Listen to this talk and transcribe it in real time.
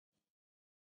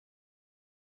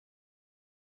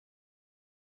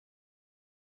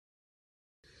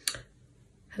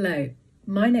Hello,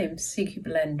 my name's Suki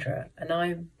Balendra and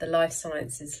I'm the Life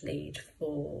Sciences Lead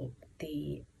for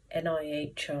the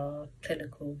NIHR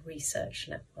Clinical Research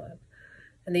Network.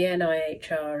 And the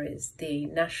NIHR is the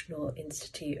National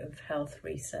Institute of Health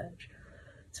Research.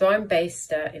 So I'm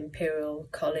based at Imperial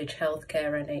College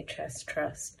Healthcare NHS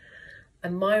Trust,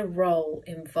 and my role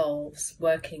involves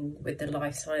working with the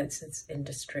life sciences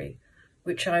industry,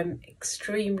 which I'm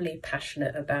extremely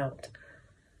passionate about.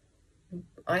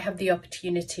 I have the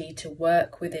opportunity to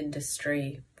work with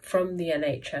industry from the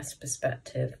NHS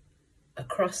perspective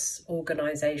across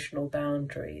organisational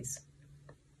boundaries.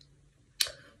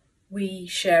 We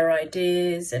share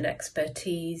ideas and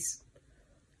expertise,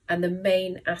 and the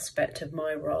main aspect of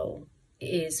my role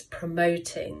is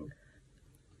promoting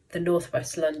the North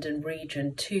West London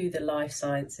region to the life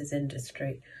sciences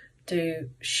industry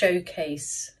to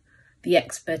showcase the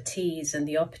expertise and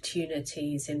the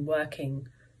opportunities in working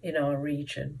in our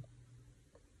region.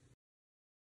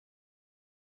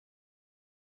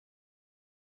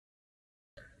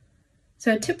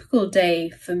 So a typical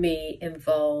day for me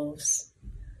involves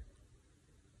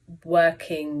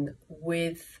working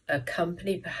with a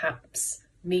company, perhaps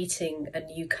meeting a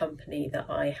new company that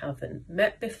I haven't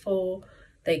met before.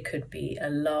 They could be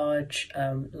a large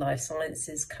life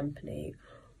sciences company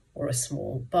or a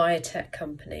small biotech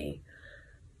company.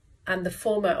 And the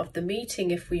format of the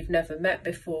meeting, if we've never met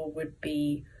before, would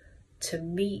be to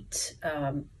meet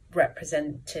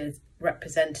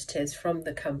representatives from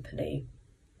the company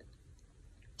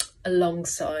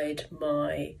alongside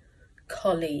my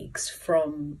colleagues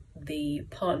from the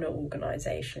partner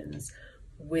organisations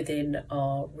within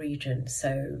our region.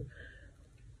 So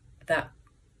that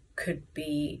could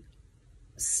be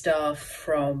staff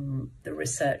from the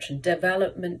research and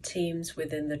development teams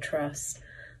within the trust,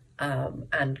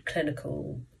 and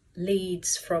clinical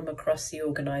leads from across the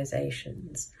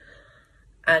organisations.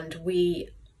 And we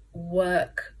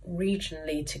work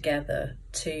regionally together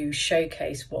to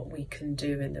showcase what we can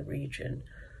do in the region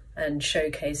and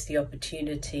showcase the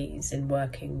opportunities in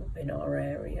working in our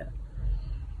area.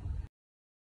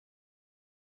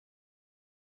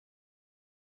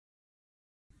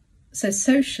 So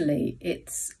socially,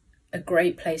 it's a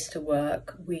great place to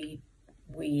work. We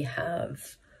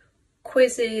have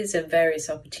quizzes and various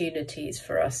opportunities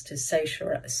for us to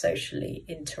socially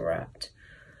interact.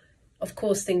 Of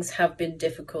course, things have been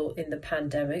difficult in the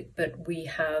pandemic, but we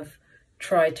have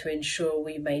tried to ensure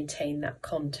we maintain that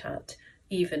contact,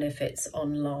 even if it's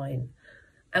online.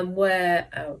 And where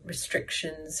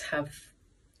restrictions have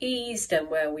eased and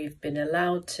where we've been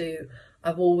allowed to,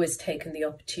 I've always taken the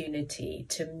opportunity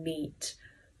to meet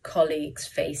colleagues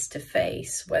face to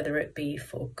face, whether it be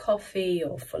for coffee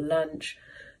or for lunch,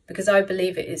 because I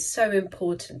believe it is so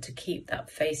important to keep that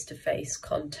face-to-face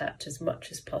contact as much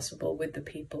as possible with the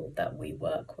people that we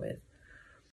work with.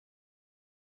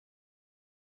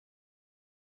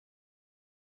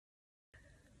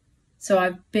 So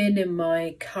I've been in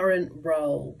my current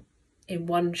role in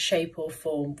one shape or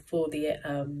form for the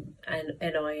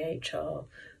NIHR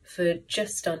for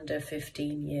just under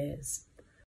 15 years.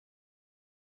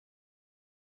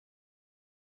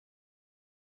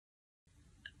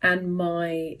 And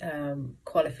my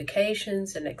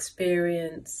qualifications and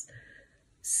experience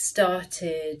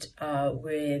started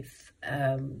with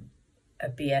a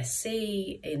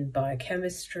BSc in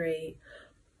biochemistry.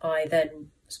 I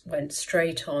then went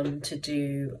straight on to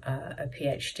do a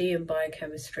PhD in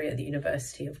biochemistry at the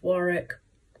University of Warwick.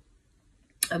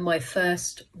 And my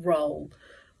first role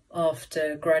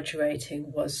after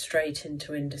graduating was straight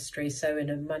into industry. So in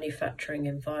a manufacturing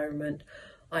environment,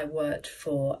 I worked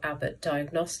for Abbott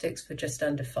Diagnostics for just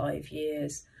under 5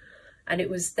 years. And it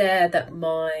was there that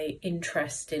my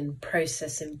interest in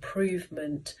process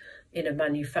improvement in a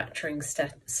manufacturing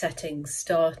setting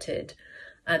started.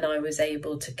 And I was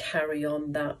able to carry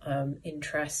on that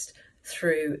interest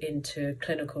through into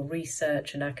clinical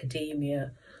research and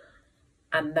academia.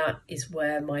 And that is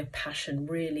where my passion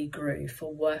really grew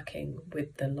for working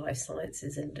with the life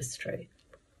sciences industry.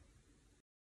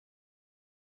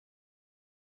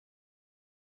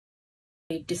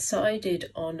 I decided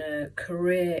on a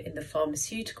career in the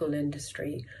pharmaceutical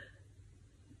industry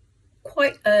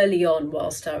quite early on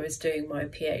whilst I was doing my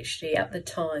PhD. At the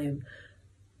time,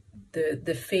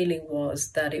 the feeling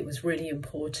was that it was really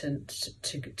important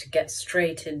to get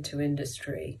straight into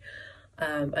industry.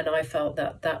 And I felt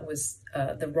that that was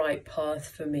the right path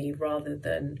for me rather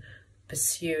than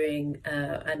pursuing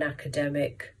an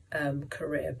academic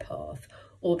career path.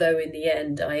 Although in the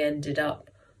end, I ended up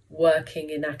working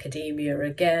in academia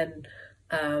again.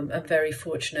 I'm very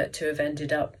fortunate to have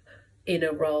ended up in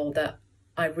a role that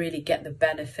I really get the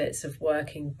benefits of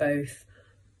working both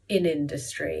in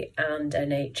industry and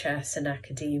NHS and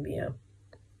academia.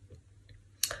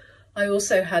 I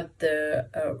also had the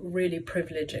really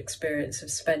privileged experience of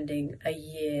spending a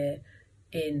year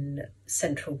in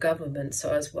central government.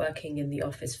 So I was working in the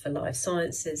Office for Life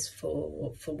Sciences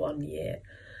for 1 year.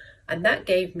 And that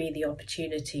gave me the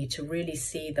opportunity to really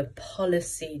see the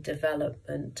policy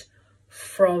development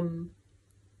from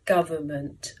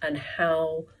government and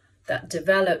how that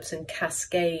develops and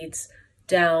cascades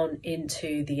down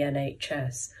into the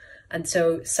NHS. And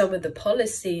so some of the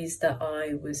policies that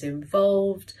I was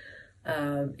involved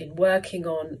in working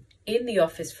on in the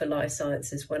Office for Life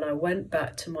Sciences, when I went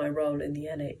back to my role in the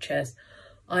NHS,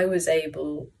 I was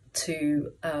able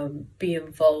to be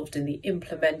involved in the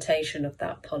implementation of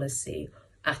that policy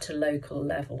at a local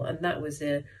level. And that was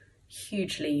a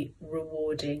hugely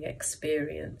rewarding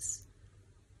experience.